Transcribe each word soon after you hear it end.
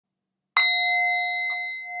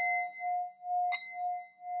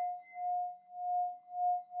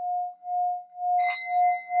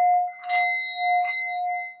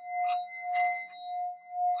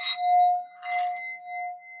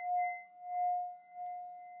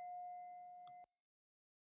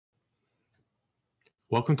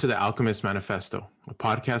Welcome to the Alchemist Manifesto, a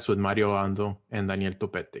podcast with Mario Ando and Daniel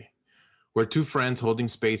Topete. We're two friends holding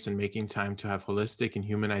space and making time to have holistic and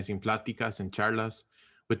humanizing pláticas and charlas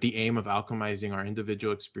with the aim of alchemizing our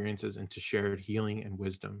individual experiences into shared healing and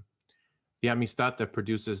wisdom. The amistad that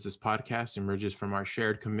produces this podcast emerges from our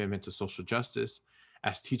shared commitment to social justice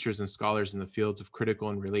as teachers and scholars in the fields of critical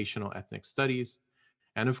and relational ethnic studies,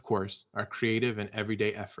 and of course, our creative and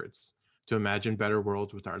everyday efforts to imagine better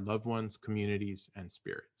worlds with our loved ones, communities, and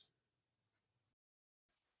spirits.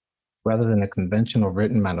 Rather than a conventional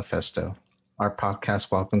written manifesto, our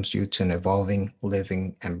podcast welcomes you to an evolving,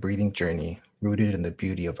 living, and breathing journey rooted in the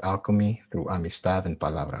beauty of alchemy through amistad and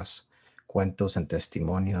palabras, cuentos and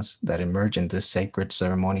testimonios that emerge in this sacred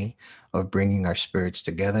ceremony of bringing our spirits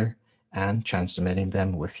together and transmitting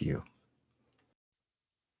them with you.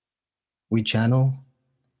 We channel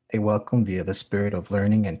a welcome via the spirit of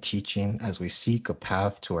learning and teaching as we seek a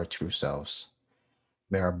path to our true selves.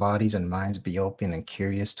 May our bodies and minds be open and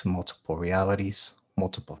curious to multiple realities,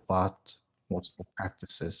 multiple thoughts, multiple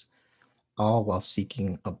practices, all while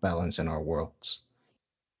seeking a balance in our worlds.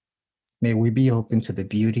 May we be open to the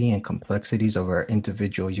beauty and complexities of our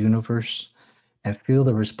individual universe and feel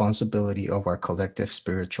the responsibility of our collective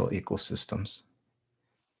spiritual ecosystems.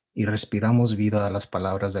 Y respiramos vida a las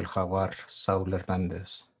palabras del jaguar Saúl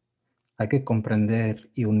Hernández. Hay que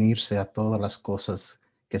comprender y unirse a todas las cosas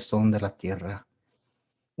que son de la tierra.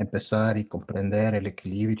 Empezar y comprender el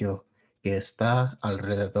equilibrio que está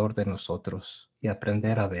alrededor de nosotros y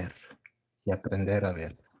aprender a ver, y aprender a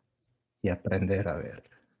ver, y aprender a ver.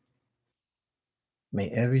 May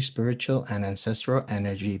every spiritual and ancestral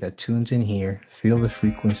energy that tunes in here feel the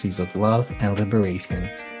frequencies of love and liberation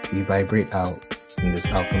we vibrate out in this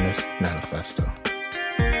Alchemist Manifesto.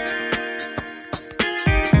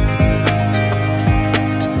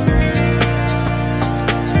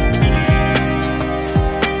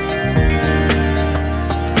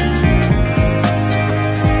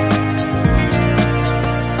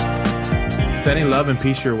 Sending love and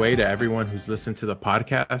peace your way to everyone who's listened to the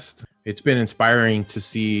podcast. It's been inspiring to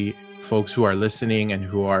see folks who are listening and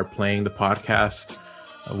who are playing the podcast.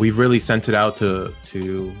 We've really sent it out to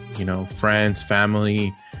friends,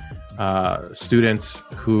 family, students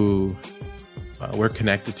who we're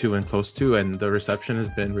connected to and close to, and the reception has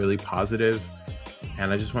been really positive.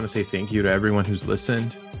 And I just want to say thank you to everyone who's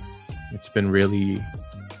listened. It's been really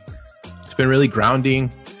grounding.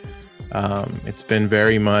 It's been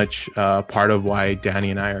very much part of why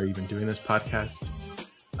Danny and I are even doing this podcast.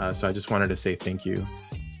 So I just wanted to say thank you.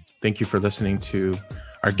 Thank you for listening to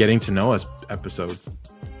our Getting to Know Us episodes.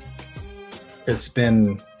 It's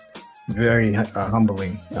been very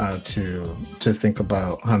humbling to think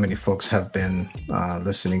about how many folks have been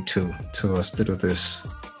listening to us through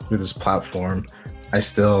this platform. I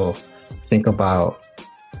still think about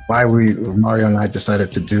why Mario and I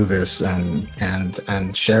decided to do this,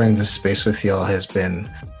 and sharing this space with y'all has been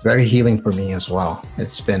very healing for me as well.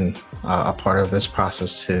 It's been a part of this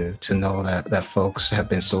process to know that folks have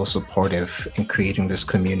been so supportive in creating this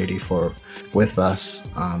community with us,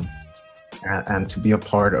 and to be a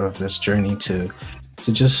part of this journey to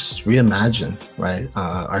just reimagine, right,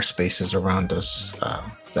 our spaces around us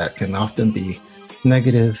that can often be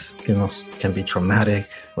negative, can be traumatic,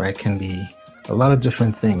 right, can be a lot of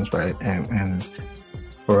different things, right? And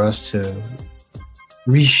for us to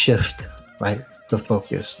reshift, right, the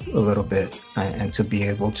focus a little bit, and to be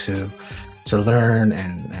able to learn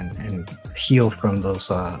and heal from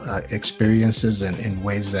those experiences in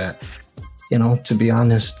ways that, to be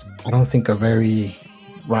honest, I don't think are very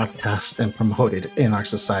broadcast and promoted in our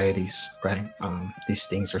societies, right? These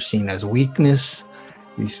things are seen as weakness.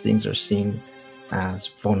 These things are seen as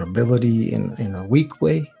vulnerability in a weak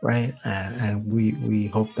way, right? And we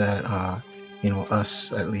hope that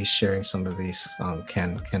us at least sharing some of these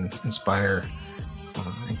can inspire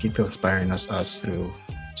and keep inspiring us through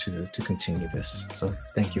to continue this. So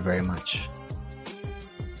thank you very much.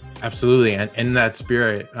 Absolutely, and in that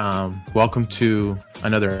spirit, welcome to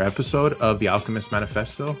another episode of the Alchemist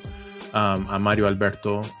Manifesto. I'm Mario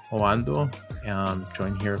Alberto Oando.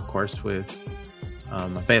 Joined here, of course, with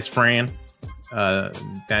my best friend,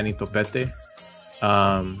 Danny Topete.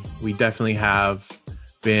 We definitely have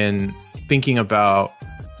been thinking about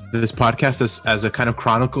this podcast as a kind of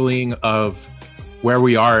chronicling of where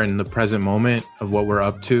we are in the present moment, of what we're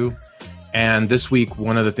up to. And this week,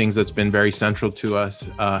 one of the things that's been very central to us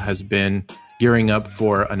has been gearing up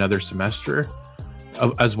for another semester,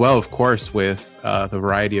 as well, of course, with the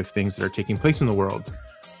variety of things that are taking place in the world.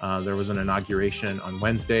 There was an inauguration on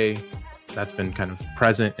Wednesday that's been kind of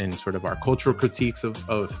present in sort of our cultural critiques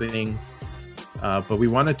of things. But we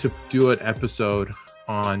wanted to do an episode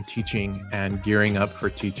on teaching and gearing up for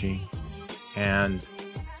teaching, and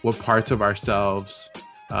what parts of ourselves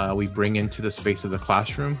we bring into the space of the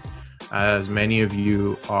classroom. As many of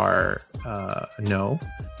you know,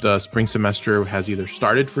 the spring semester has either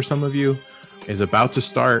started for some of you, is about to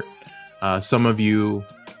start. Some of you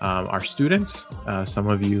are students. Some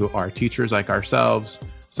of you are teachers like ourselves.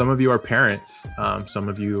 Some of you are parents. Some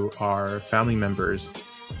of you are family members.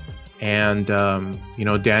 And,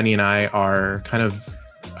 Danny and I are kind of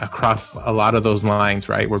across a lot of those lines,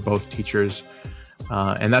 right? We're both teachers.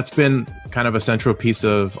 And that's been kind of a central piece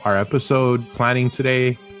of our episode planning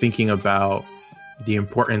today, thinking about the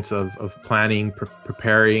importance of planning,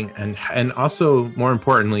 preparing, and also, more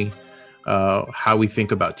importantly, how we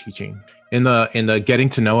think about teaching. In the Getting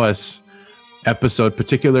to Know Us episode,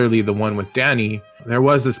 particularly the one with Danny, there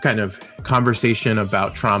was this kind of conversation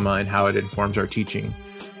about trauma and how it informs our teaching.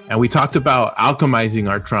 And we talked about alchemizing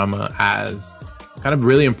our trauma as kind of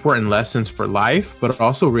really important lessons for life, but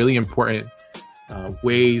also really important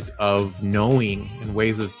ways of knowing and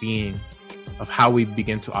ways of being, of how we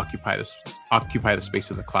begin to occupy the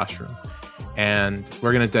space of the classroom. And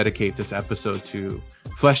we're going to dedicate this episode to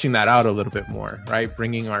fleshing that out a little bit more, right?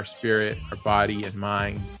 Bringing our spirit, our body, and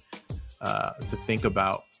mind to think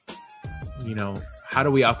about, how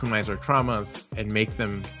do we alchemize our traumas and make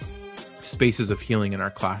them spaces of healing in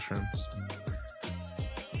our classrooms?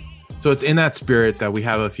 So it's in that spirit that we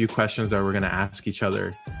have a few questions that we're going to ask each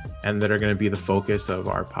other and that are going to be the focus of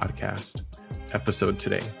our podcast episode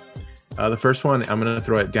today. The first one, I'm going to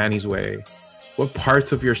throw it Danny's way. What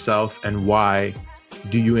parts of yourself and why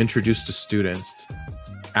do you introduce to students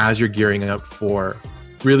as you're gearing up for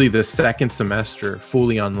really the second semester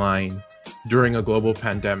fully online during a global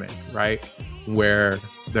pandemic, right? Where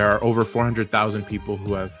there are over 400,000 people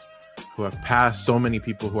who have passed, so many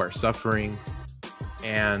people who are suffering.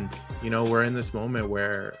 And, we're in this moment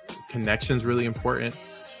where connection's really important.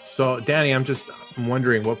 So Danny, I'm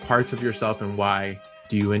wondering, what parts of yourself and why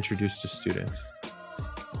do you introduce to students?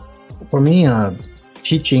 For me,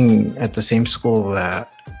 teaching at the same school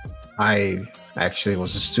that I actually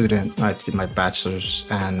was a student, I did my bachelor's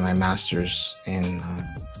and my master's in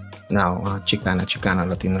Chicana,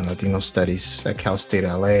 Latino studies at Cal State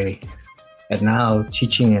LA. And now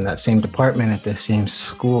teaching in that same department at the same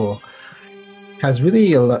school has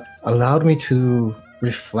really allowed me to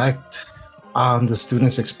reflect on the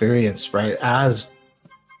student's experience, right? As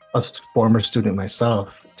a former student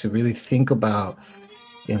myself, to really think about,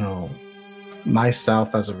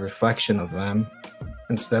 myself as a reflection of them,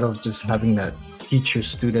 instead of just having that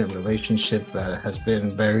teacher-student relationship that has been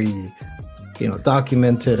very,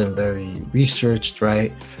 documented and very researched,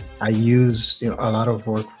 right? I use, a lot of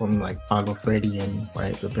work from like Paulo Freire,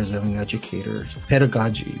 right, the Brazilian educators,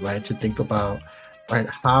 pedagogy, right, to think about, right,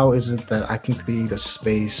 how is it that I can create a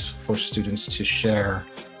space for students to share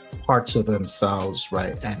parts of themselves,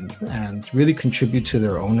 right, and really contribute to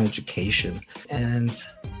their own education. And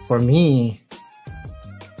for me,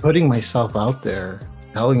 putting myself out there,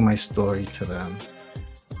 telling my story to them,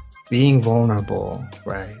 being vulnerable,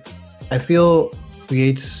 right, I feel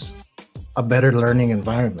creates a better learning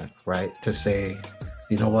environment, right? To say,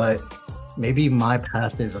 you know what, maybe my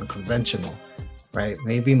path is unconventional, right?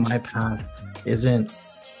 Maybe my path isn't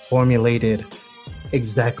formulated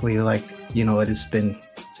exactly like, it has been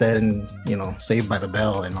said in, Saved by the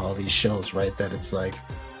Bell and all these shows, right? That it's like,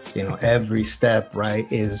 every step, right,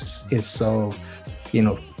 is so,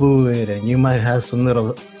 fluid, and you might have some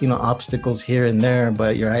little, obstacles here and there,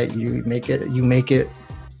 but you're right, you make it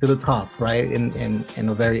to the top, right, in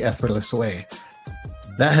a very effortless way.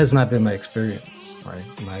 That has not been my experience, right?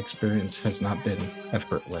 My experience has not been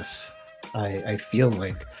effortless. I feel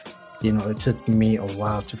like, it took me a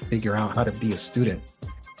while to figure out how to be a student.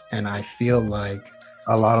 And I feel like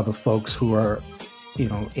a lot of the folks who are,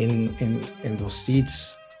 in those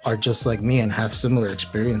seats are just like me and have similar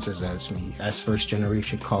experiences as me, as first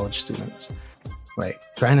generation college students, right?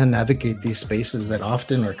 Trying to navigate these spaces that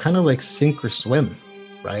often are kind of like sink or swim,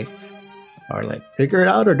 right? Or like figure it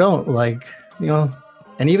out or don't, like,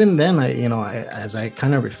 and even then as I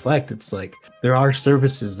kind of reflect, it's like there are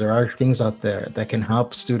services, there are things out there that can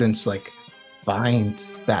help students like find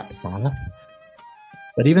that path.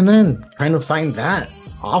 But even then, trying to find that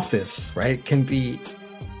office, right, can be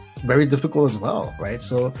very difficult as well, right?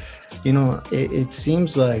 So, it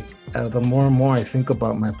seems like the more and more I think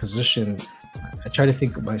about my position, I try to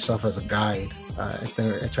think of myself as a guide.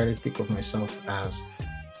 I try to think of myself as,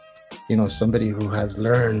 somebody who has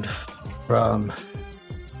learned from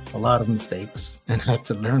a lot of mistakes and had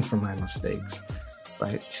to learn from my mistakes,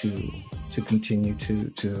 right? To continue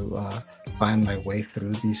to find my way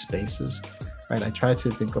through these spaces. right? I try to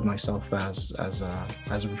think of myself as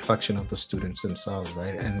a reflection of the students themselves,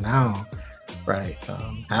 right? And now, right,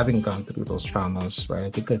 having gone through those traumas, right? I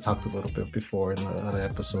think I talked a little bit before in the other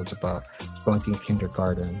episodes about flunking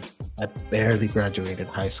kindergarten. I barely graduated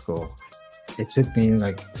high school. It took me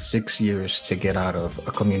like 6 years to get out of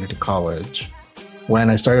a community college. When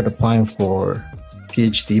I started applying for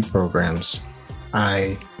PhD programs,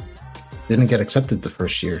 I didn't get accepted the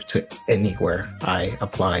first year to anywhere I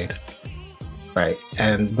applied, right?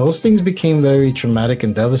 And those things became very traumatic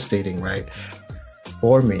and devastating, right,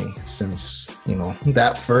 for me, since,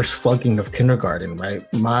 that first flunking of kindergarten, right?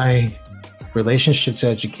 My relationship to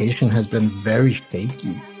education has been very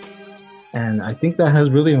shaky. And I think that has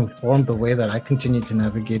really informed the way that I continue to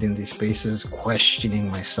navigate in these spaces, questioning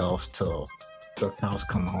myself till the cows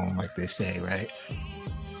come home, like they say, right?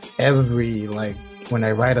 When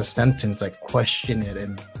I write a sentence, I question it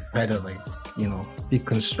and try to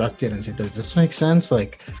deconstruct it and say, does this make sense?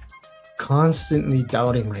 Like, constantly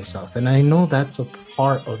doubting myself. And I know that's a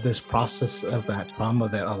part of this process of that trauma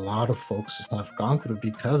that a lot of folks have gone through,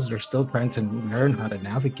 because they're still trying to learn how to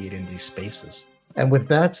navigate in these spaces. And with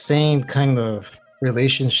that same kind of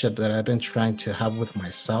relationship that I've been trying to have with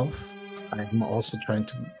myself, I'm also trying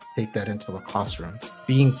to take that into the classroom.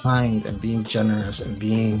 Being kind and being generous and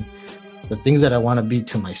being the things that I want to be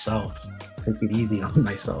to myself. Take it easy on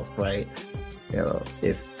myself, right?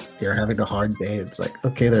 If you're having a hard day, it's like,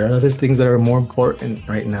 okay, there are other things that are more important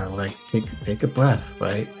right now. Like take a breath,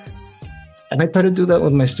 right? And I try to do that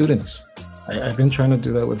with my students. I've been trying to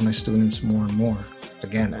do that with my students more and more.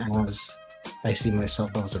 Again, as I see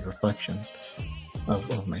myself as a reflection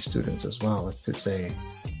of my students as well. It's to say,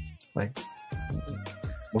 like,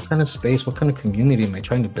 what kind of space, what kind of community am I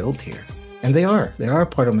trying to build here? And they are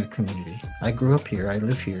part of my community. I grew up here, I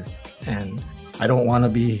live here, and I don't want to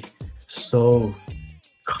be so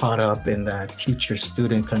caught up in that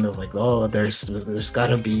teacher-student kind of like, oh, there's got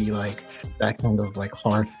to be like that kind of like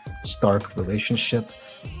hard, stark relationship.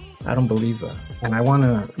 I don't believe that. And I want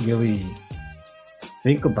to really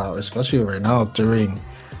think about, especially right now during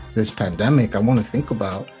this pandemic, I want to think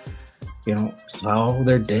about, how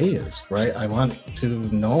their day is, right? I want to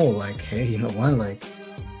know, like, hey, you know what, like,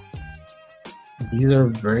 these are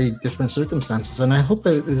very different circumstances. And I hope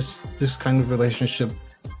that this kind of relationship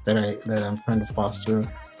that I'm trying to foster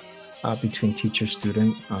between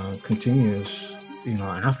teacher-student continues,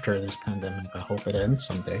 after this pandemic. I hope it ends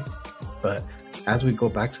someday. But as we go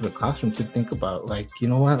back to the classroom, to think about, like, you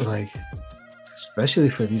know what, like, especially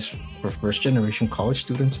for first-generation college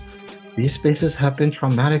students, these spaces have been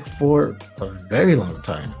traumatic for a very long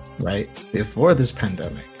time, right? Before this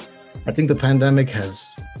pandemic. I think the pandemic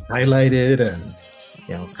has highlighted and,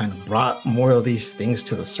 kind of brought more of these things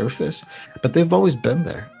to the surface, but they've always been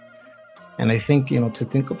there. And I think, to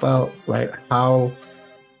think about, right, how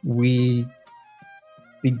we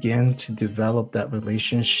begin to develop that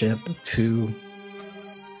relationship to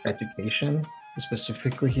education,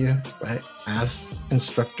 specifically here, right, as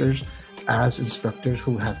instructors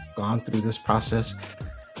who have gone through this process,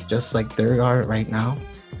 just like they are right now,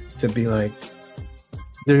 to be like,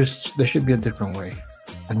 there should be a different way.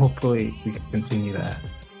 And hopefully we can continue that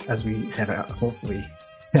as we head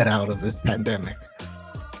out of this pandemic.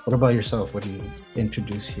 What about yourself? What do you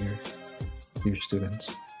introduce here to your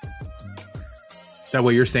students? That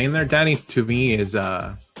what you're saying there, Danny, to me is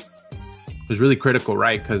really critical,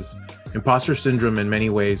 right? Because imposter syndrome, in many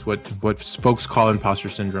ways, what folks call imposter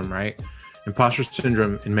syndrome, right? Imposter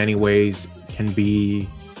syndrome, in many ways, can be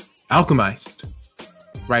alchemized,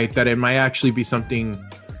 right? That it might actually be something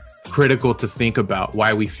critical to think about,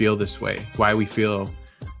 why we feel this way, why we feel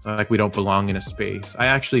like we don't belong in a space. I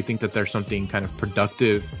actually think that there's something kind of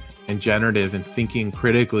productive and generative in thinking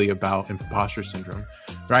critically about imposter syndrome,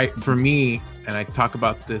 right? For me, and I talk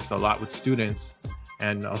about this a lot with students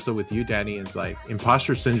and also with you, Danny, is like,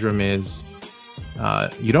 imposter syndrome is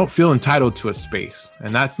you don't feel entitled to a space.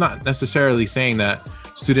 And that's not necessarily saying that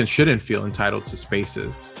students shouldn't feel entitled to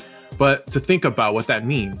spaces, but to think about what that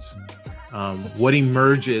means. What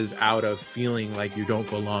emerges out of feeling like you don't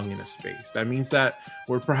belong in a space? That means that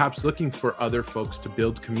we're perhaps looking for other folks to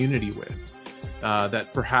build community with.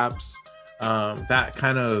 That perhaps that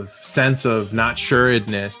kind of sense of not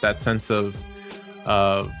sureness, that sense of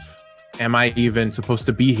am I even supposed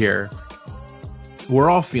to be here? We're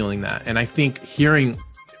all feeling that. And I think hearing,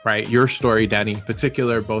 right, your story, Danny, in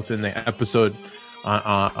particular, both in the episode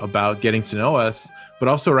about getting to know us, but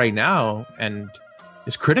also right now, and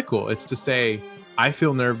is critical. It's to say, I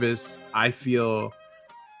feel nervous. I feel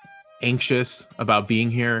anxious about being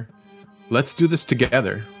here. Let's do this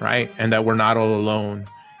together, right? And that we're not all alone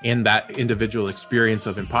in that individual experience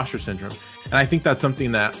of imposter syndrome. And I think that's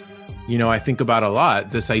something that, I think about a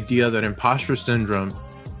lot, this idea that imposter syndrome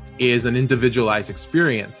is an individualized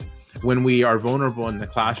experience. When we are vulnerable in the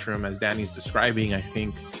classroom, as Danny's describing, I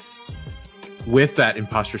think with that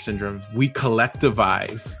imposter syndrome, we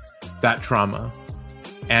collectivize that trauma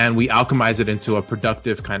and we alchemize it into a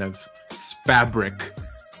productive kind of fabric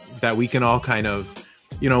that we can all kind of,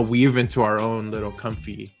 weave into our own little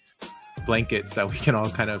comfy blankets that we can all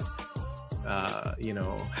kind of,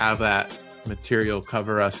 have that material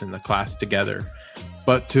cover us in the class together.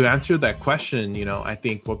 But to answer that question, I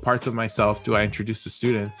think, what parts of myself do I introduce to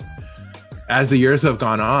students? As the years have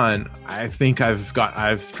gone on, I think I've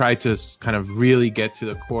tried to kind of really get to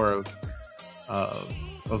the core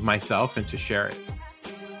of myself and to share it.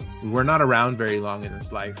 We're not around very long in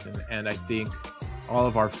this life, and I think all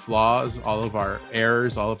of our flaws, all of our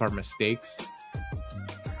errors, all of our mistakes,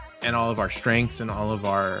 and all of our strengths, and all of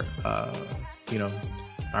our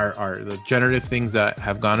the generative things that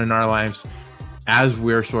have gone in our lives, as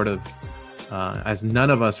we're sort of as none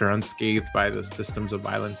of us are unscathed by the systems of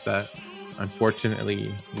violence that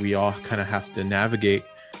unfortunately we all kind of have to navigate.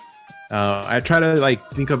 I try to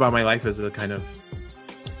think about my life as a kind of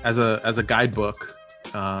as a guidebook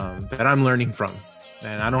that I'm learning from,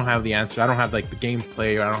 and I don't have the answer. I don't have the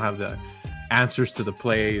gameplay, or I don't have the answers to the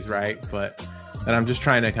plays, right? But that I'm just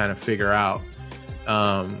trying to kind of figure out.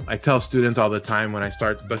 I tell students all the time when I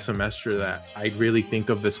start the semester that I really think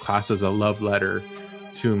of this class as a love letter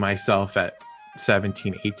to myself at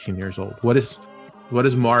 17, 18 years old. What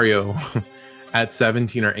does Mario at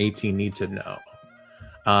 17 or 18 need to know?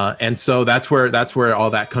 And so that's where all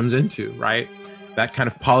that comes into, right? That kind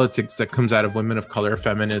of politics that comes out of women of color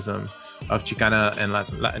feminism, of Chicana and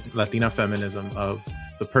Latina feminism, of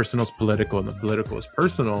the personal is political and the political is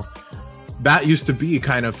personal. That used to be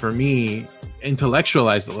kind of, for me,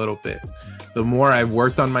 intellectualized a little bit. The more I've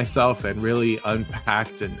worked on myself and really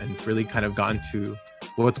unpacked and really kind of gotten to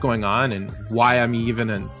what's going on and why I'm even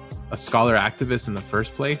a scholar activist in the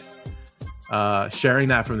first place, sharing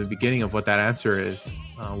that from the beginning of what that answer is,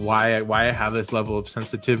 why I have this level of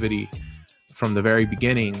sensitivity from the very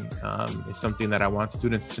beginning, is something that I want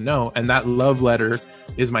students to know. And that love letter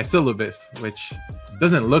is my syllabus, which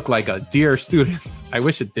doesn't look like a dear students. I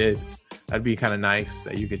wish it did. That'd be kind of nice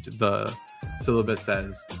that you could, the syllabus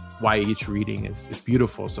says why each reading is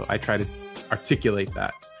beautiful. So I try to articulate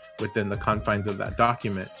that within the confines of that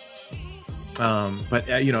document. But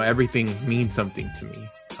everything means something to me.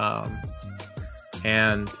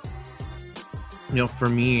 And for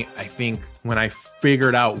me, I think when I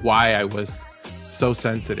figured out why I was so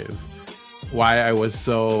sensitive, why I was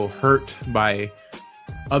so hurt by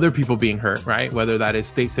other people being hurt, right? Whether that is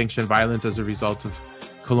state-sanctioned violence as a result of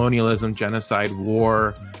colonialism, genocide,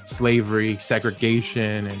 war, slavery,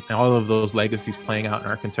 segregation, and all of those legacies playing out in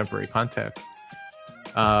our contemporary context.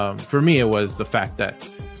 For me, it was the fact that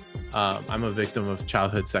I'm a victim of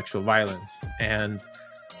childhood sexual violence, and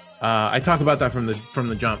I talk about that from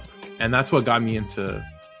the jump, and that's what got me into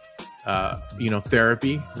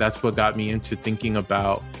therapy. That's what got me into thinking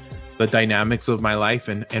about the dynamics of my life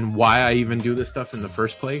and why I even do this stuff in the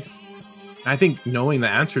first place. And I think knowing the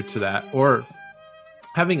answer to that, or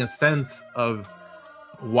having a sense of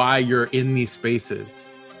why you're in these spaces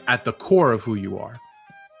at the core of who you are,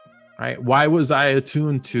 right? Why was I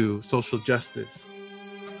attuned to social justice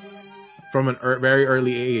from a very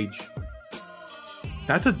early age?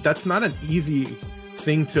 That's not an easy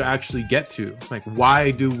thing to actually get to. Like,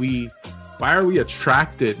 why are we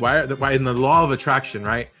attracted? Why in the law of attraction,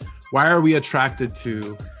 right? Why are we attracted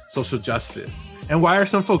to social justice? And why are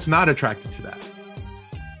some folks not attracted to that?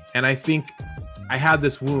 And I think I had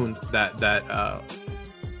this wound that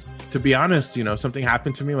to be honest, something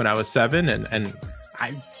happened to me when I was 7, and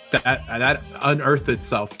that unearthed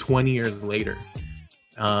itself 20 years later.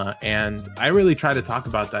 And I really try to talk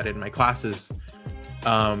about that in my classes,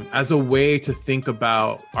 as a way to think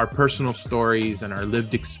about our personal stories and our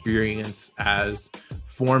lived experience as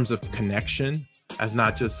forms of connection, as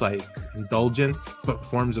not just indulgent, but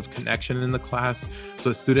forms of connection in the class.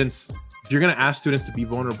 So students, if you're going to ask students to be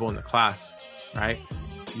vulnerable in the class, right,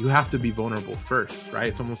 you have to be vulnerable first, right?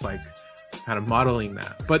 It's almost like kind of modeling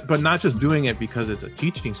that, but not just doing it because it's a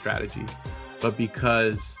teaching strategy, but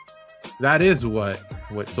because that is what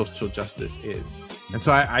social justice is. And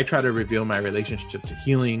so I try to reveal my relationship to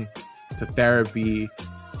healing, to therapy,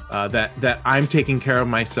 that I'm taking care of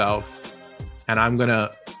myself, and I'm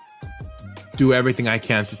gonna do everything I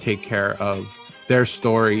can to take care of their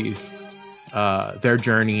stories, their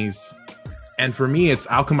journeys. And for me, it's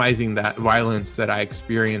alchemizing that violence that I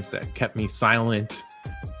experienced that kept me silent,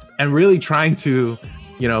 and really trying to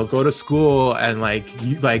go to school and like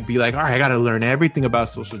you like be like, all right, I got to learn everything about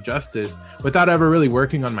social justice without ever really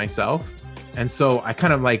working on myself. And so I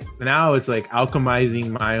kind of like, now it's like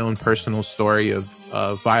alchemizing my own personal story of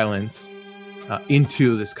violence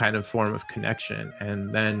into this kind of form of connection.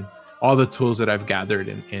 And then all the tools that I've gathered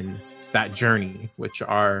in that journey, which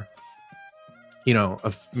are,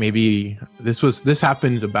 maybe this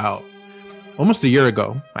happened about almost a year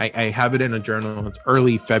ago. I have it in a journal. It's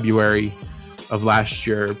early February of last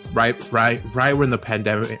year, right when the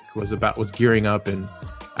pandemic was gearing up, and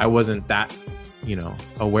I wasn't that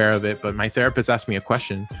aware of it. But my therapist asked me a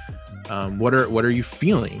question: what are you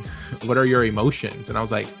feeling? What are your emotions? And I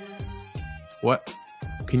was like, what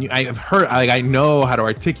can you? I've heard, like, I know how to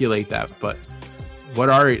articulate that, but what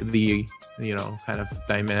are the kind of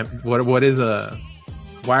dynamic?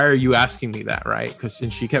 Why are you asking me that, right?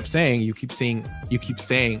 And she kept saying, you keep saying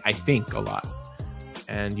I think a lot,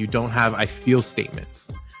 and you don't have I feel statements.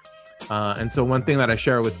 And so one thing that I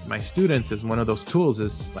share with my students is one of those tools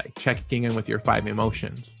is like checking in with your 5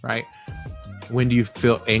 emotions, right? When do you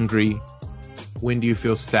feel angry? When do you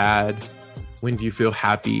feel sad? When do you feel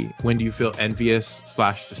happy? When do you feel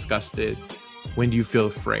envious/disgusted? When do you feel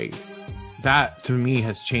afraid? That to me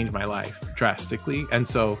has changed my life drastically. And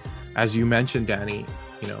so, as you mentioned, Danny,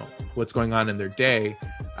 what's going on in their day,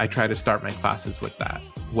 I try to start my classes with that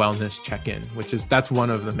wellness check-in, that's one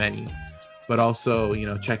of the many. But also,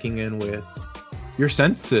 checking in with your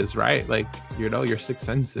senses, right? Like, your 6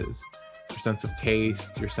 senses, your sense of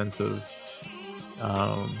taste, your sense of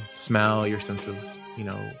smell, your sense of,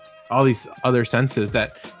 all these other senses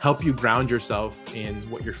that help you ground yourself in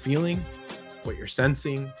what you're feeling, what you're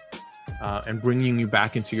sensing, and bringing you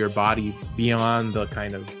back into your body beyond the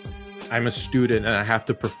kind of, I'm a student and I have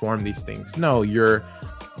to perform these things. No, you're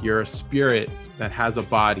a spirit that has a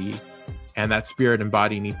body, and that spirit and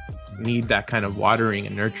body need that kind of watering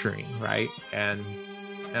and nurturing, right? And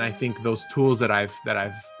I think those tools that I've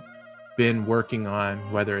been working on,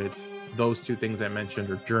 whether it's those 2 things I mentioned,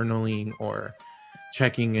 or journaling, or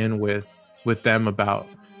checking in with them about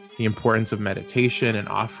the importance of meditation and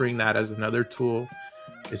offering that as another tool,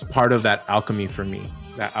 is part of that alchemy for me.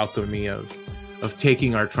 That alchemy of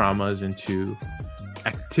taking our traumas into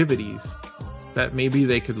activities that maybe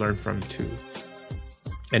they could learn from too,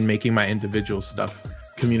 and making my individual stuff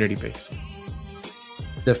community-based.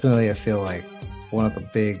 Definitely, I feel like one of the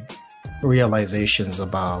big realizations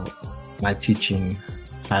about my teaching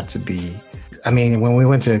had to be, when we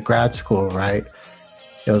went to grad school, right,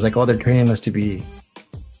 it was like, oh, they're training us to be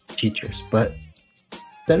teachers, but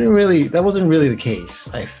that wasn't really the case.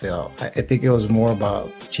 I feel I think it was more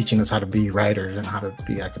about teaching us how to be writers and how to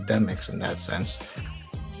be academics in that sense.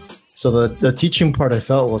 So the teaching part, I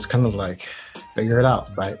felt, was kind of like, figure it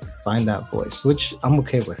out, right? Find that voice, which I'm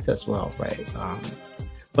okay with as well, right?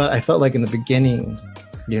 But I felt like in the beginning,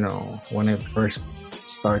 when I first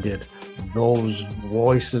started, those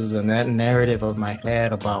voices and that narrative of my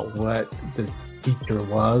head about what the teacher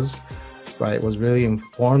was, right, was really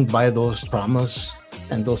informed by those traumas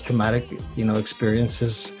and those traumatic,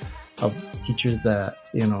 experiences of teachers that,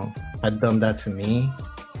 had done that to me.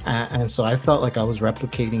 And so I felt like I was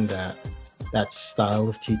replicating that style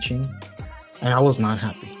of teaching. And I was not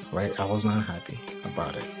happy, right? I was not happy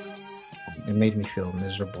about it. It made me feel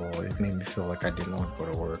miserable. It made me feel like I didn't want to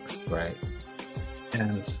go to work, right?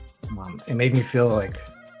 And it made me feel like,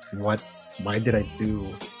 why did I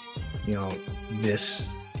do,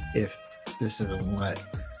 this, if this isn't what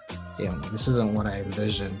I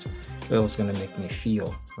envisioned it was going to make me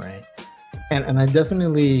feel, right? And I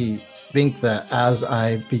definitely think that as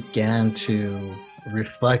I began to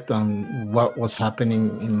reflect on what was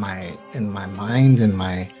happening in my mind, in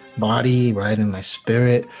my body, right, in my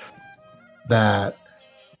spirit, that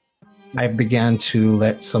I began to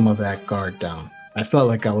let some of that guard down. I felt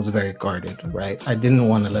like I was very guarded, right? I didn't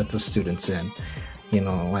want to let the students in.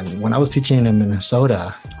 When I was teaching in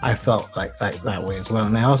Minnesota, I felt like that way as well.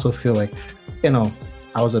 And I also feel like,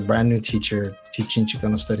 I was a brand new teacher teaching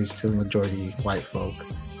Chicano studies to majority white folk.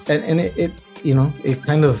 And it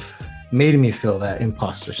kind of made me feel that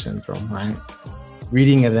imposter syndrome, right?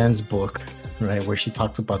 Reading Eden's book, right, where she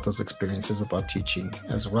talks about those experiences about teaching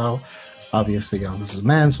as well. Obviously, I was a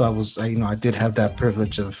man, so I did have that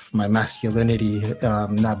privilege of my masculinity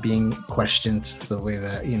not being questioned the way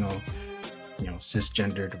that,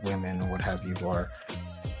 cisgendered women or what have you are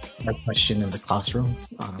questioned in the classroom.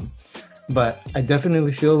 But I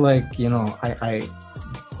definitely feel like, I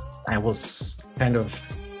was kind of,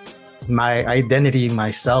 my identity,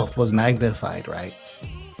 myself was magnified, right?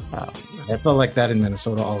 I felt like that in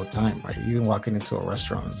Minnesota all the time, right? You walking into a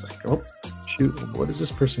restaurant, it's like, oh, shoot, what is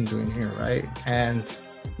this person doing here, right? And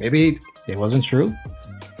Maybe it wasn't true.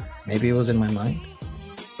 Maybe it was in my mind.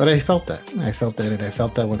 But I felt that. And I felt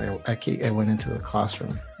that when I went into the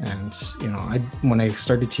classroom. And, when I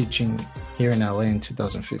started teaching here in LA in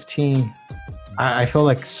 2015, I felt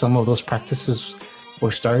like some of those practices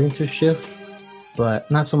were starting to shift, but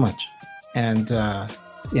not so much. And,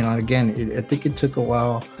 again, I think it took a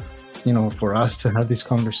while, for us to have these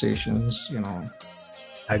conversations.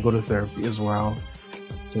 I go to therapy as well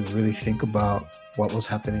to really think about what was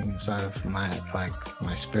happening inside of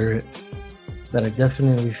my spirit. But I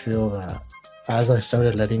definitely feel that as I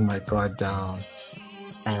started letting my guard down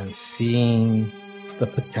and seeing the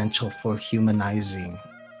potential for humanizing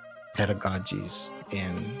pedagogies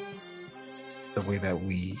in the way that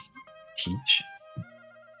we teach,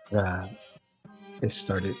 that it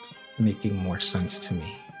started making more sense to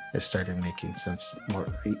me. It started making sense more.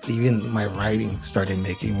 Even my writing started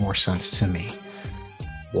making more sense to me.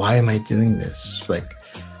 Why am I doing this?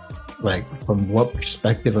 Like from what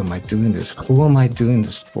perspective am I doing this? Who am I doing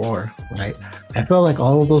this for? Right? I felt like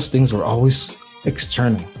all of those things were always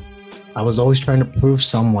external. I was always trying to prove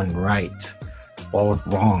someone right or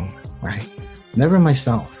wrong, right? Never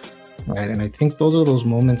myself, right? And I think those are those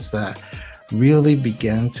moments that really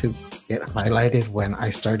began to get highlighted when I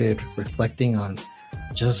started reflecting on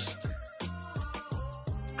just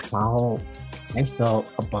how I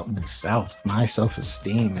felt about myself, my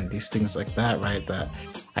self-esteem, and these things like that, right? That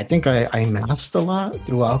I think I masked a lot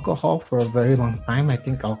through alcohol for a very long time. I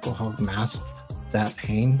think alcohol masked that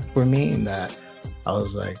pain for me, and that I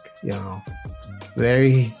was like,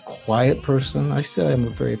 very quiet person. I still am a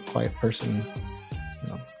very quiet person.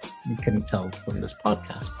 You can tell from this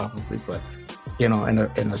podcast probably, but in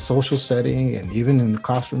a social setting and even in the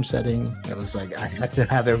classroom setting, it was like I had to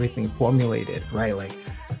have everything formulated, right? Like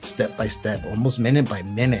step by step, almost minute by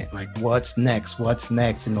minute, like what's next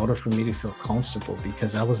in order for me to feel comfortable,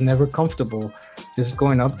 because I was never comfortable just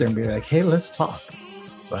going up there and be like, hey, let's talk,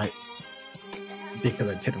 right? Because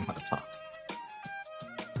I didn't want to talk.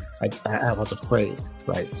 I was afraid,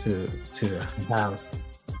 right, to have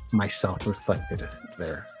myself reflected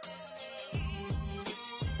there.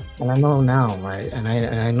 And I know now, right? And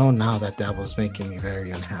I know now that was making me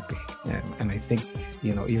very unhappy. And I think,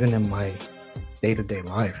 even in my day-to-day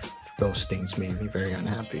life, those things made me very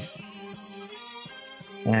unhappy.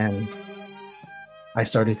 And I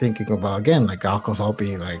started thinking about, again, like alcohol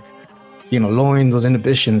being like, lowering those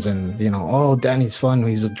inhibitions, and, oh, Danny's fun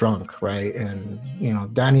when he's a drunk, right? And,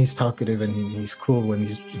 Danny's talkative and he's cool when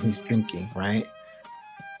he's drinking, right?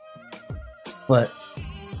 But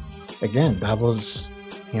again, that was,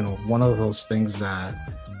 one of those things that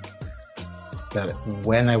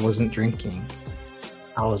when I wasn't drinking,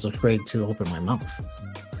 I was afraid to open my mouth,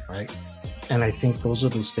 right? And I think those are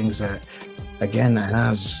those things that, again,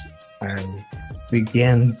 as I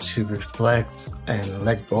begin to reflect and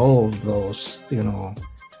let go of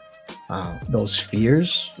those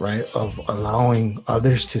fears, right, of allowing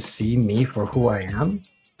others to see me for who I am,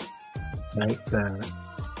 right, that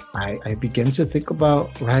I begin to think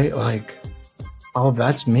about, right, like, oh,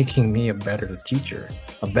 that's making me a better teacher,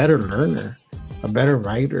 a better learner, a better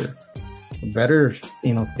writer, a better,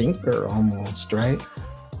 thinker almost, right?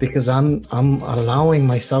 Because I'm allowing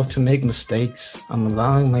myself to make mistakes. I'm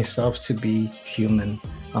allowing myself to be human.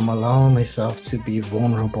 I'm allowing myself to be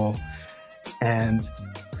vulnerable, and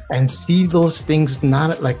see those things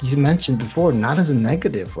not, like you mentioned before, not as a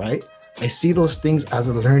negative, right? I see those things as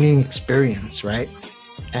a learning experience, right?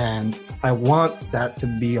 And I want that to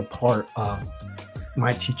be a part of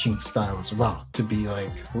my teaching style as well, to be like,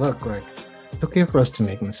 look, like, it's okay for us to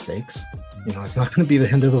make mistakes. It's not going to be the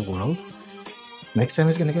end of the world. Next time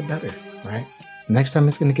it's going to get better, right? Next time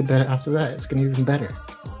it's going to get better. After that, it's going to get even better.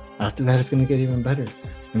 After that, it's going to get even better.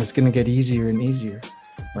 And it's going to get easier and easier,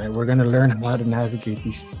 right? We're going to learn how to navigate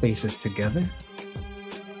these spaces together.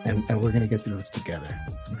 And we're going to get through this together,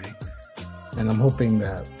 right? And I'm hoping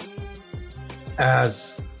that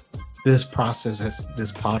as this process, as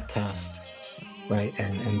this podcast, right,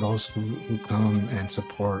 and those who come and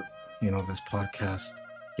support, this podcast,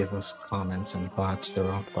 give us comments and thoughts,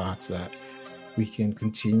 their own thoughts, that we can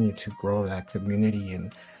continue to grow that community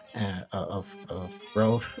and of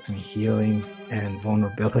growth and healing and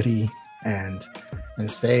vulnerability, and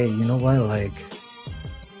say, what, like,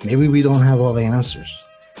 maybe we don't have all the answers.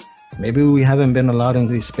 Maybe we haven't been allowed in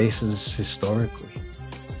these spaces historically,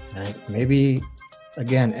 right? Maybe,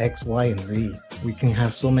 again, X, Y, and Z. We can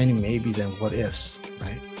have so many maybes and what ifs,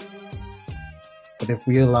 right? But if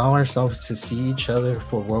we allow ourselves to see each other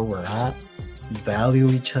for where we're at, value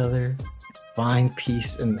each other, find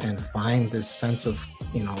peace and find this sense of,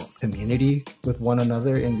 community with one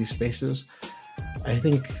another in these spaces, I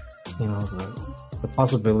think, the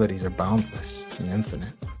possibilities are boundless and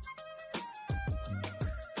infinite.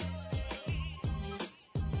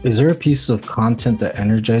 Is there a piece of content that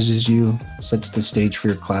energizes you, sets the stage for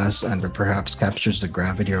your class, and or perhaps captures the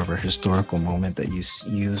gravity of a historical moment that you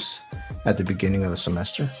use at the beginning of the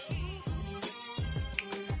semester?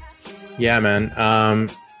 Yeah, man.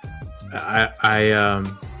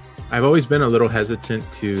 I've always been a little hesitant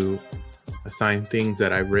to assign things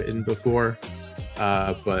that I've written before,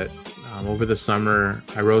 but over the summer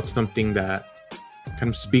I wrote something that kind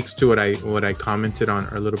of speaks to what I commented on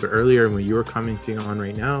a little bit earlier, and what you were commenting on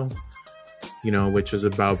right now, which is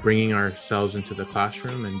about bringing ourselves into the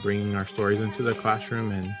classroom and bringing our stories into the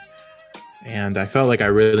classroom. And I felt like I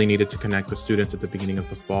really needed to connect with students at the beginning of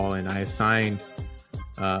the fall, and I assigned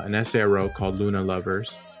an essay I wrote called Luna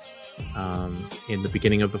Lovers in the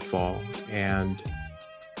beginning of the fall. And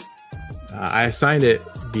I assigned it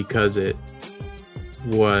because I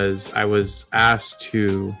was asked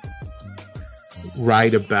to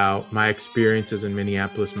write about my experiences in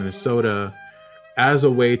Minneapolis, Minnesota, as a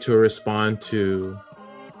way to respond to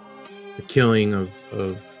the killing of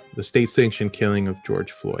the state-sanctioned killing of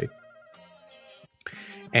George Floyd.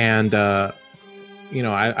 And I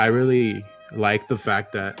really like the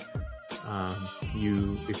fact that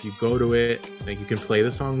if you go to it, like, you can play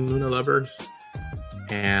the song Luna Lovers.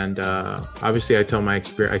 And obviously I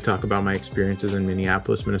talk about my experiences in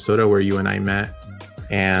Minneapolis, Minnesota, where you and I met.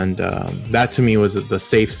 And that to me was the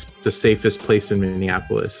safest place in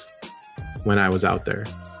Minneapolis when I was out there.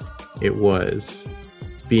 It was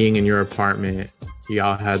being in your apartment.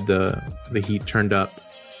 Y'all had the heat turned up.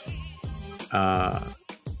 I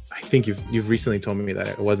think you've recently told me that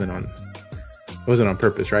it wasn't on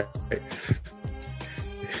purpose, right?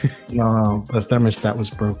 No, the thermostat was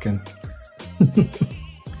broken.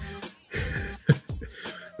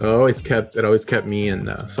 It always kept me and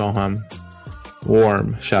Solheim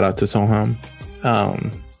warm. Shout out to Solheim.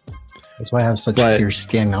 That's why I have such clear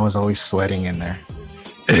skin. I was always sweating in there.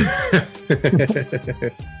 Like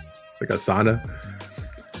a sauna.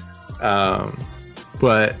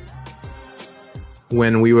 But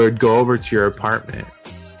when we would go over to your apartment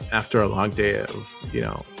after a long day of,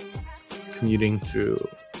 commuting to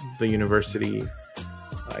the university,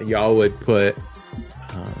 y'all would put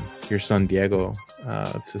your son Diego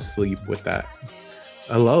to sleep with a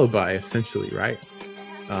lullaby, essentially, right?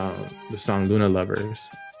 The song Luna Lovers.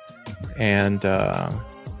 And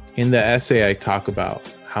in the essay, I talk about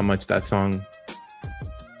how much that song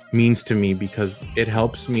means to me, because it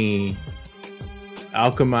helps me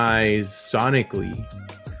alchemize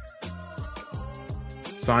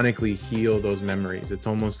sonically heal those memories. It's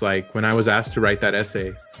almost like when I was asked to write that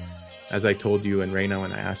essay, as I told you and Reina,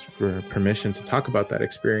 when I asked for permission to talk about that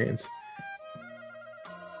experience,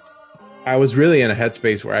 I was really in a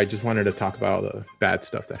headspace where I just wanted to talk about all the bad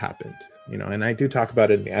stuff that happened, and I do talk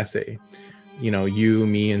about it in the essay. You,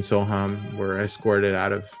 me, and Soham were escorted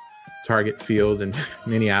out of Target Field in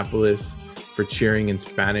Minneapolis for cheering in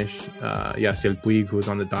Spanish. Yasiel Puig, who was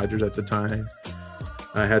on the Dodgers at the time.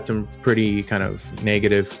 I had some pretty kind of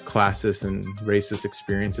negative classist and racist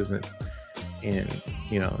experiences in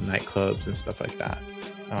nightclubs and stuff like that.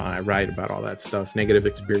 I write about all that stuff, negative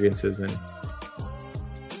experiences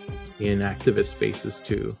in activist spaces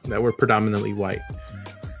too, that were predominantly white.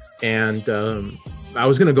 And I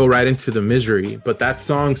was going to go right into the misery, but that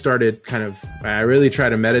song started I really tried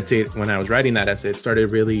to meditate when I was writing that essay. It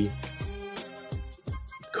started really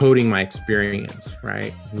coding my experience,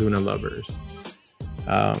 right? Luna Lovers.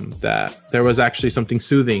 That there was actually something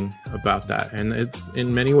soothing about that. And it's,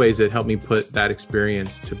 in many ways, it helped me put that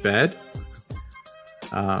experience to bed.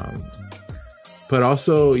 But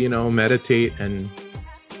also, meditate and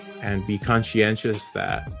be conscientious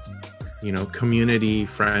that, community,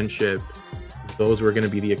 friendship, those were going to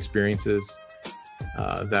be the experiences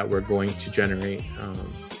that were going to generate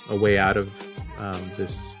a way out of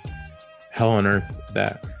this hell on earth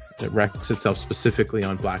that wrecks itself specifically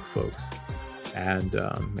on Black folks and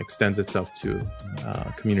extends itself to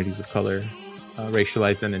communities of color,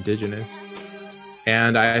 racialized and indigenous.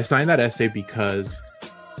 And I assigned that essay because,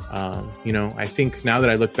 I think now that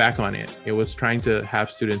I look back on it, it was trying to have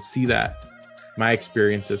students see that, my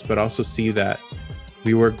experiences, but also see that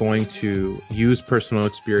we were going to use personal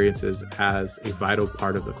experiences as a vital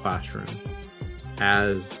part of the classroom,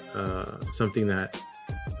 as something that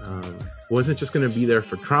wasn't just going to be there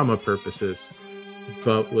for trauma purposes,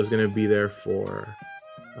 but was going to be there for,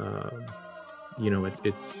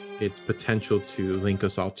 its potential to link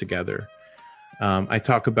us all together. I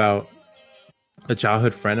talk about a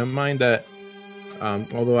childhood friend of mine that,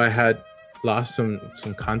 although I had lost some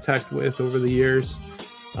contact with over the years.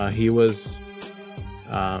 He was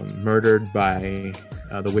murdered by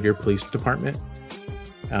the Whittier Police Department,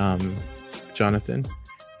 Jonathan.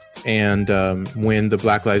 And when the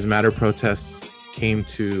Black Lives Matter protests came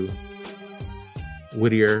to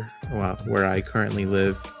Whittier, where I currently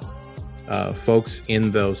live, folks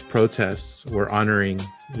in those protests were honoring,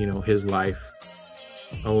 his life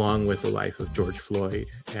along with the life of George Floyd.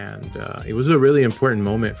 And it was a really important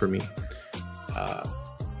moment for me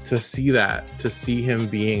to see him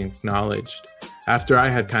being acknowledged after I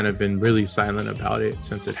had kind of been really silent about it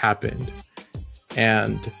since it happened.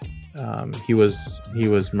 And he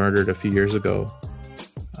was murdered a few years ago,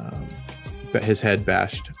 but his head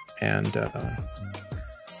bashed and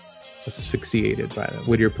asphyxiated by the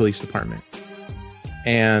Whittier Police Department.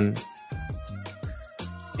 And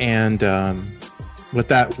what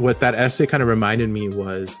that essay kind of reminded me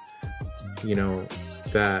was,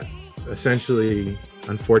 that essentially,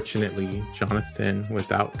 unfortunately, Jonathan,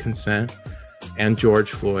 without consent, and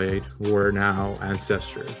George Floyd were now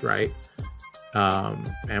ancestors, right?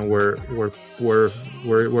 And we're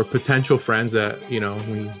potential friends that we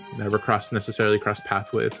never necessarily cross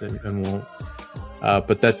paths with and won't,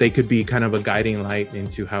 but that they could be kind of a guiding light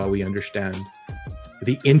into how we understand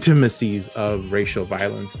the intimacies of racial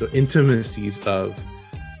violence, the intimacies of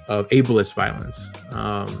ableist violence,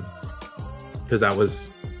 because that was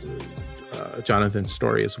Jonathan's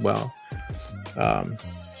story as well.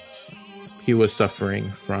 He was suffering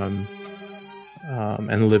from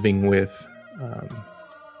and living with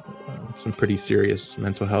some pretty serious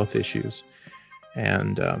mental health issues,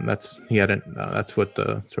 and that's what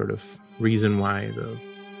the sort of reason why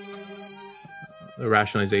the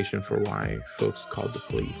rationalization for why folks called the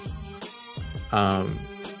police,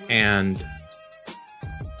 and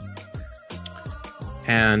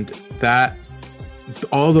that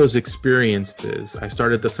all those experiences, I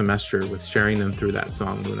started the semester with sharing them through that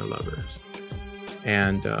song Luna Lovers.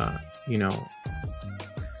 And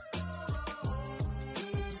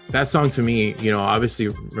that song to me, obviously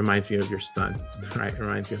reminds me of your son, right? It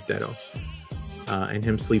reminds me of Dedo and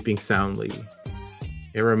him sleeping soundly.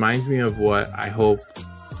 It reminds me of what I hope,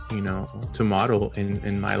 to model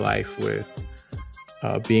in my life with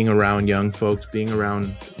being around young folks, being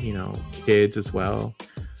around, kids as well.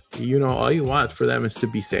 All you want for them is to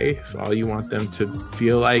be safe. All you want them to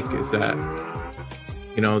feel like is that,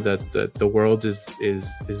 that the world is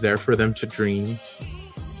there for them to dream.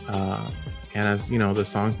 And as, the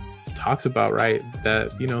song talks about, right,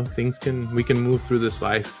 that, we can move through this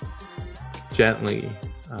life gently.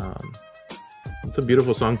 It's a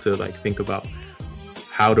beautiful song to think about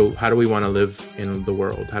how do we want to live in the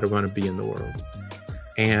world? How do we want to be in the world?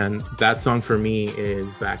 And that song for me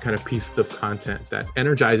is that kind of piece of content that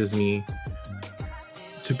energizes me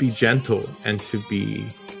to be gentle and to be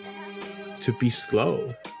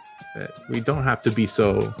slow. That we don't have to be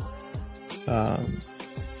so,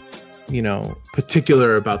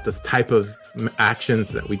 particular about this type of actions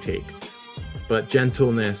that we take, but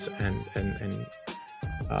gentleness and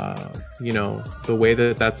the way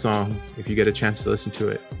that song, if you get a chance to listen to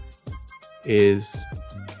it, is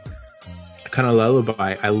kind of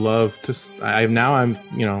lullaby. I love to. I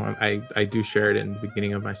do share it in the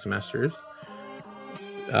beginning of my semesters.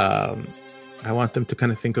 I want them to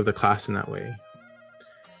kind of think of the class in that way.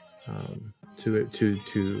 To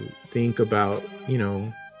think about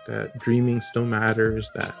that dreaming still matters,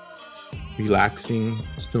 that relaxing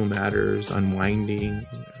still matters, unwinding.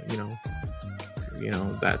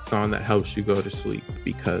 That song that helps you go to sleep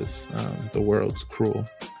because the world's cruel.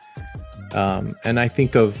 And I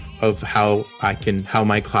think of how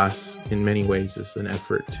my class in many ways is an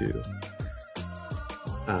effort to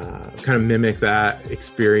kind of mimic that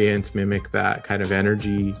experience, mimic that kind of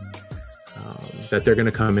energy that they're going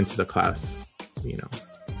to come into the class,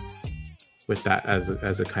 with that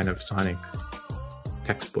as a kind of sonic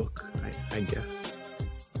textbook, I guess.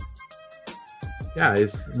 Yeah,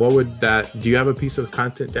 do you have a piece of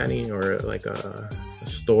content, Danny, or like a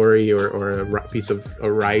story or a piece of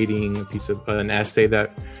a writing, a piece of an essay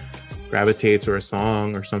that gravitates, or a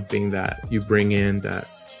song or something that you bring in that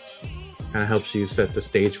kind of helps you set the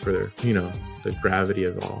stage for the gravity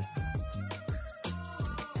of all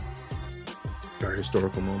our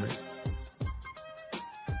historical moment?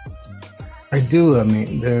 I do. I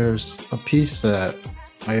mean, there's a piece that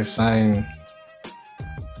I assign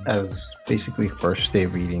as basically first day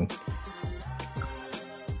reading.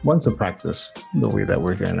 One, to practice the way that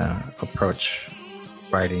we're going to approach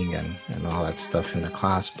writing and all that stuff in the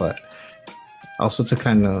class, but also to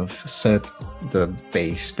kind of set the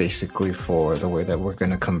base basically for the way that we're going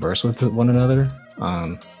to converse with one another.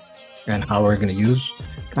 and how we're going to use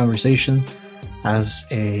conversation as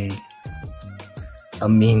a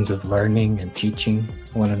means of learning and teaching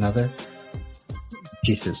one another. The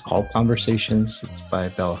piece is called Conversations. It's by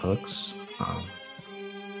Bell Hooks.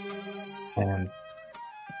 And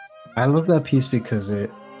I love that piece because it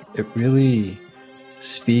really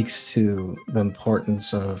speaks to the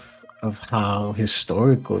importance of how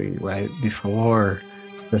historically, right, before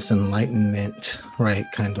this enlightenment, right,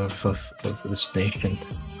 kind of this nation,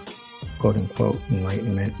 quote unquote,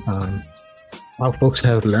 enlightenment, how folks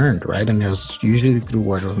have learned, right? And it was usually through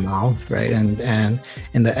word of mouth, right? And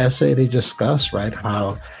in the essay they discuss, right,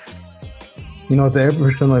 how, you know, their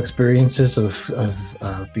personal experiences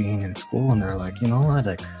of being in school, and they're like, you know what,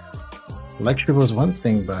 like, lecture was one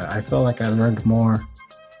thing, but I felt like I learned more,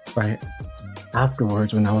 right,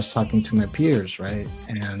 afterwards when I was talking to my peers, right?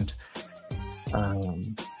 And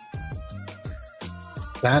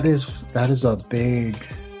that is a big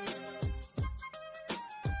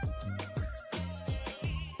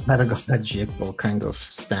pedagogical kind of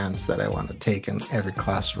stance that I want to take in every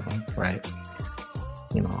classroom, right?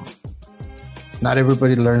 You know, not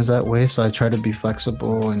everybody learns that way, so I try to be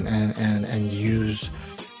flexible and use,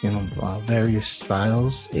 you know, various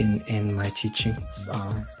styles in my teaching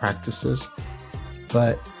practices.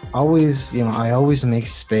 But always, you know, I always make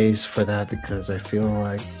space for that, because I feel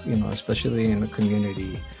like, you know, especially in a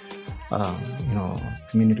community, you know,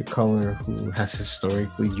 community of color who has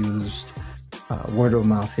historically used word of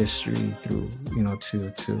mouth history through, you know,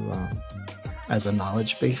 to as a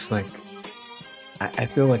knowledge base, like I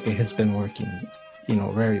feel like it has been working, you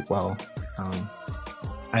know, very well.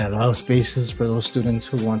 I allow spaces for those students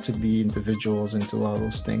who want to be individuals and do all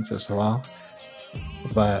those things as well.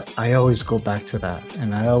 But I always go back to that,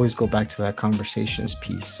 and I always go back to that conversations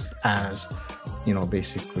piece as, you know,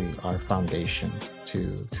 basically our foundation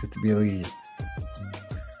to really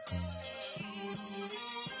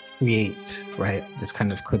create, right, this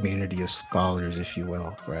kind of community of scholars, if you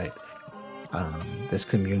will, right? This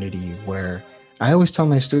community where I always tell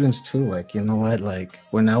my students too, like, you know what, like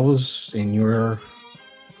when I was in your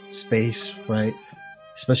space, right,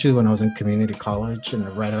 especially when I was in community college and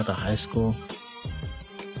right out of high school,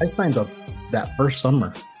 I signed up that first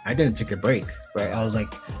summer. I didn't take a break, right? I was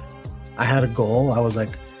like, I had a goal. I was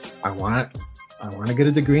like, I want to get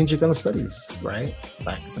a degree in Chicano studies, right?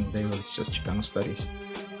 Back in the day, it was just Chicano studies.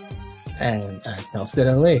 And at Cal State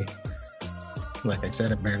LA, like I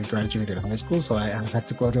said, I barely graduated high school, so I had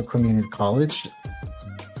to go to a community college,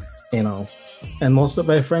 you know. And most of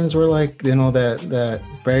my friends were like, you know, that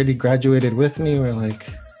barely graduated with me were like,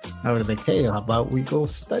 I was like, hey, how about we go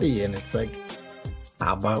study? And it's like,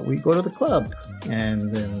 how about we go to the club?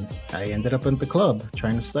 And then I ended up in the club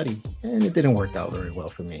trying to study, and it didn't work out very well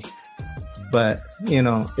for me. But, you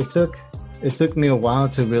know, it took me a while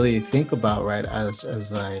to really think about, right,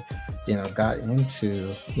 as I, you know, got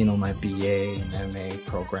into, you know, my BA and MA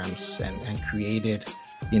programs and created,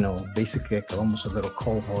 you know, basically like almost a little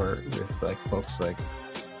cohort with like folks like,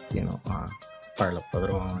 you know, Carla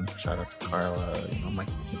Padron, shout out to Carla, you know,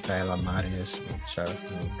 Michaela Marias, shout out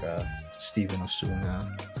to Steven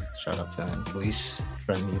Osuna, shout out to Luis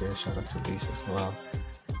Ramirez, shout out to Luis as well,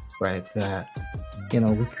 right? That, you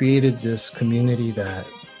know, we created this community that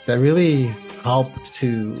really helped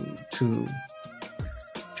to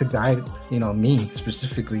guide, you know, me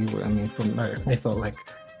specifically. I mean, I felt like,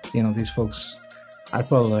 you know, these folks, I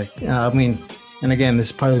felt like, I mean, and again, this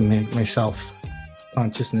is probably my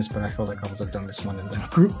self-consciousness, but I felt like I was the dumbest one in the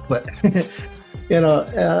group. But you know,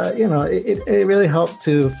 it really helped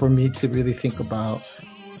for me to really think about,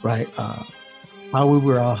 right, how we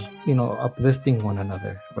were all, you know, uplifting one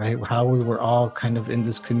another, right? How we were all kind of in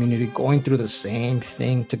this community going through the same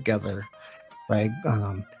thing together, right?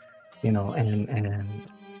 You know, and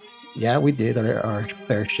yeah, we did our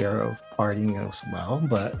fair share of partying as well,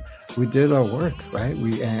 but we did our work, right?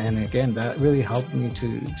 And again, that really helped me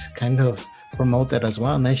to kind of promote that as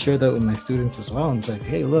well. And I share that with my students as well. I'm like,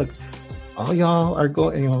 hey, look, all y'all are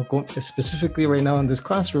going, you know, specifically right now in this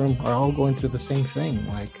classroom, are all going through the same thing.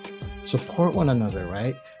 Like, support one another,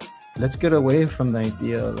 right? Let's get away from the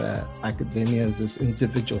idea that academia is this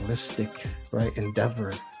individualistic, right,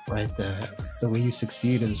 endeavor, right? That the way you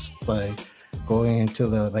succeed is by going into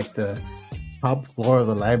the top floor of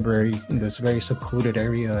the library in this very secluded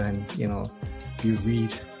area, and, you know, you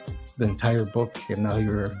read the entire book and now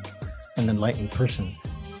you're an enlightened person.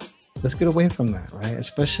 Let's get away from that, right?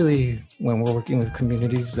 Especially when we're working with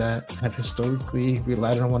communities that have historically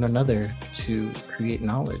relied on one another to create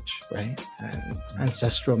knowledge, right? And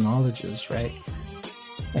ancestral knowledges, right?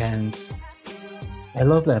 And I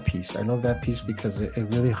love that piece. I love that piece because it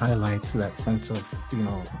really highlights that sense of,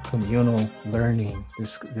 communal learning,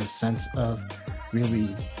 this sense of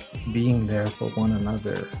really being there for one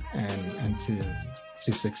another and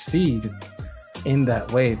to succeed in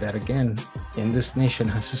that way that, again, in this nation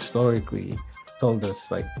has historically told us,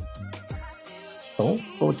 like, don't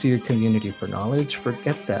go to your community for knowledge.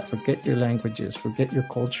 Forget that. Forget your languages. Forget your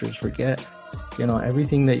cultures. Forget,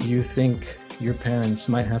 everything that you think your parents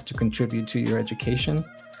might have to contribute to your education.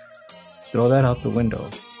 Throw that out the window.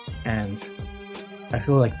 And I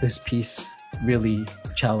feel like this piece really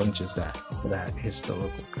challenges that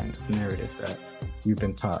historical kind of narrative that we've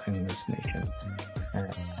been taught in this nation.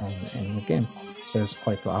 And again, says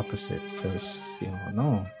quite the opposite. It says,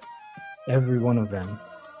 no, every one of them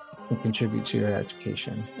can contribute to your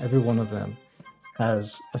education. Every one of them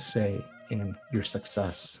has a say in your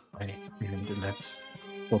success, right? And let's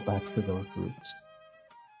go back to those roots.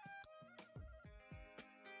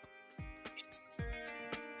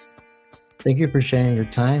 Thank you for sharing your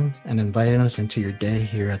time and inviting us into your day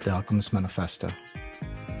here at the Alchemist Manifesto.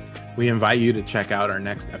 We invite you to check out our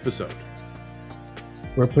next episode.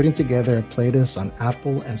 We're putting together a playlist on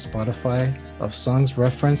Apple and Spotify of songs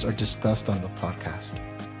referenced or discussed on the podcast.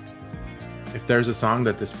 If there's a song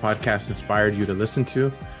that this podcast inspired you to listen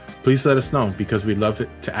to, please let us know, because we'd love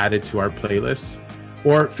to add it to our playlist.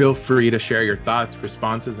 Or feel free to share your thoughts,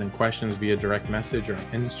 responses, and questions via direct message or on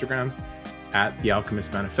Instagram at The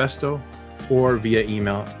Alchemist Manifesto, or via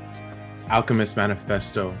email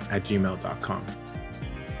alchemistmanifesto@gmail.com.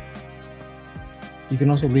 You can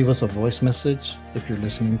also leave us a voice message if you're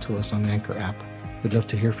listening to us on the Anchor app. We'd love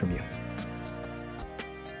to hear from you.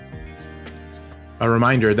 A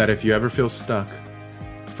reminder that if you ever feel stuck,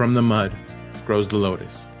 from the mud grows the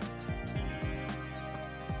lotus.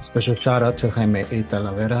 Special shout out to Jaime A.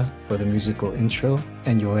 Talavera for the musical intro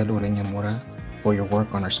and Joel Ureña Mora for your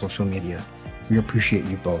work on our social media. We appreciate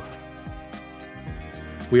you both.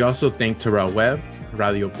 We also thank Terrell Webb,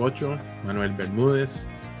 Radio Pocho, Manuel Bermúdez,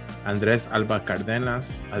 Andrés Alba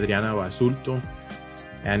Cardenas, Adriana Basulto,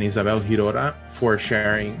 and Isabel Girora for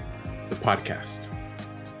sharing the podcast.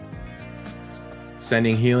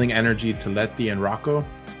 Sending healing energy to Letty and Rocco.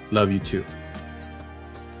 Love you too.